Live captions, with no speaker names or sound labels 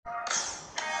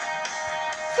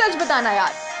सच बताना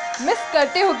यार, मिस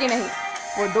करते हो कि नहीं?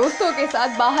 वो दोस्तों के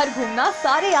साथ बाहर घूमना,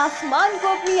 सारे आसमान को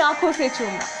अपनी आंखों से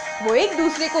चूमना, वो एक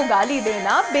दूसरे को गाली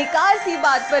देना, बेकार सी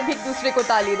बात पर भी एक दूसरे को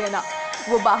ताली देना,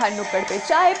 वो बाहर नुक्कड़ पे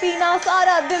चाय पीना,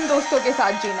 सारा दिन दोस्तों के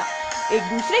साथ जीना, एक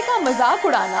दूसरे का मजाक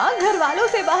उड़ाना, घर वालों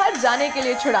से बाहर जाने के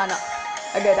लिए छुड़ाना।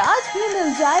 अगर आज भी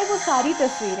मिल जाए वो सारी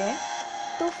तस्वीरें,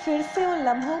 तो फिर से उन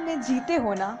लम्हों में जीते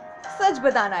हो ना? सच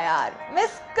बताना यार,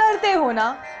 मिस करते हो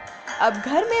ना? अब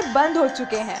घर में बंद हो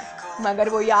चुके हैं, मगर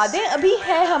वो यादें अभी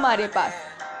है हमारे पास।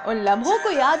 उन लम्हों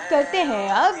को याद करते हैं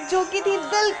अब, जो कि थी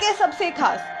दिल के सबसे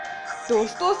खास।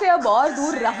 दोस्तों से अब और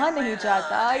दूर रहा नहीं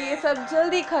जाता, ये सब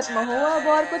जल्दी खत्म हो अब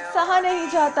और कुछ सहा नहीं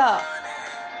जाता।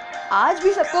 आज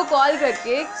भी सबको कॉल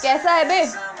करके कैसा है बे,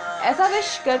 ऐसा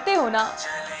विश करते हो ना?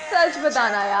 सच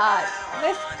बताना यार,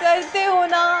 मिस करते हो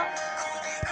ना?